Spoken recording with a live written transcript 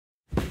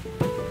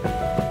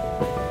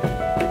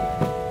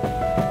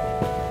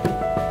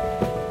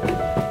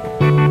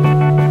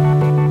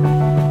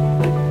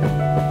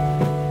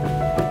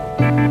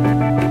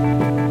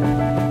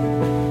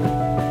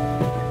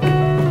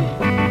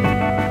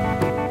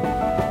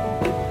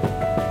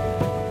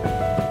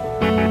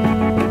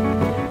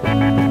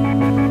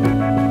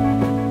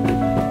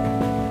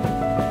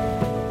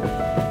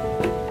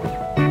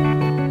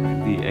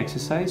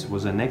exercise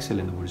was an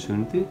excellent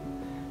opportunity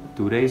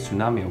to raise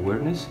tsunami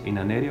awareness in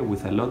an area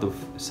with a lot of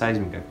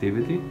seismic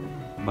activity,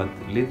 but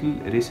little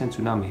recent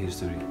tsunami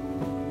history.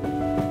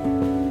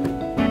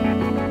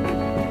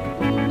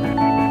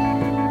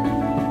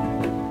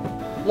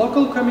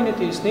 Local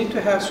communities need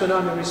to have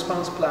tsunami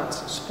response plans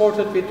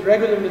supported with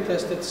regularly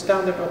tested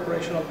standard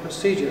operational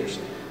procedures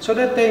so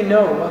that they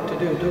know what to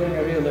do during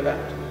a real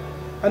event.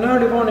 An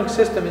early warning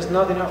system is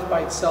not enough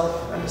by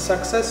itself, and the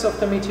success of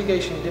the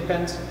mitigation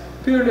depends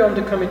purely on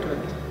the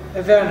commitment,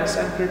 awareness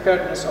and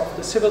preparedness of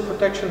the civil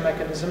protection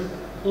mechanism,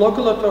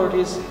 local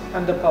authorities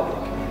and the public.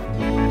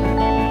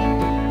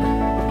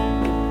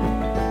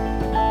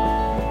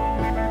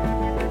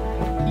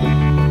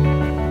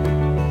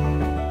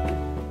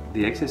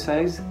 The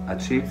exercise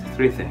achieved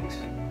three things: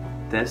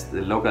 test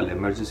the local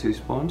emergency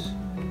response,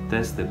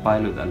 test the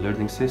pilot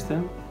alerting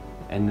system,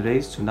 and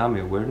raise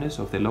tsunami awareness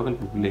of the local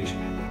population.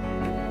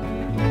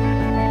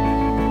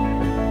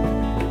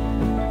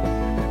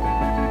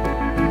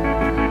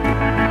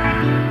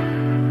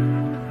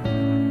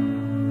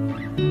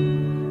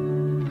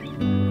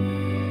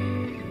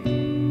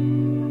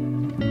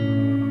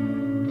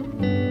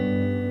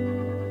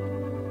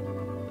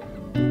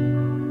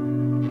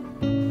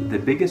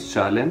 The biggest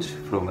challenge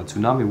from a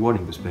tsunami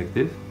warning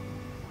perspective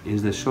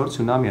is the short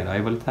tsunami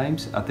arrival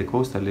times at the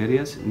coastal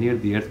areas near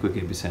the earthquake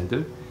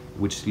epicenter,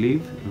 which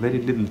leave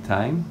very little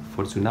time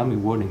for tsunami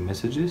warning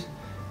messages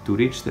to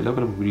reach the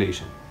local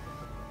population.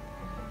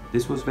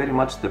 This was very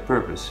much the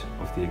purpose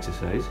of the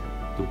exercise,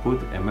 to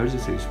put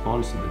emergency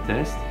response to the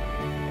test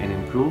and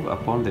improve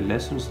upon the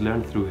lessons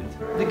learned through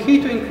it. The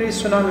key to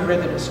increase tsunami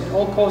readiness in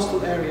all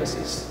coastal areas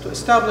is to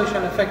establish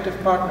an effective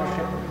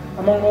partnership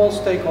among all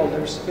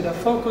stakeholders with a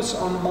focus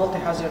on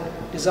multi-hazard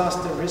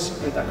disaster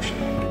risk reduction.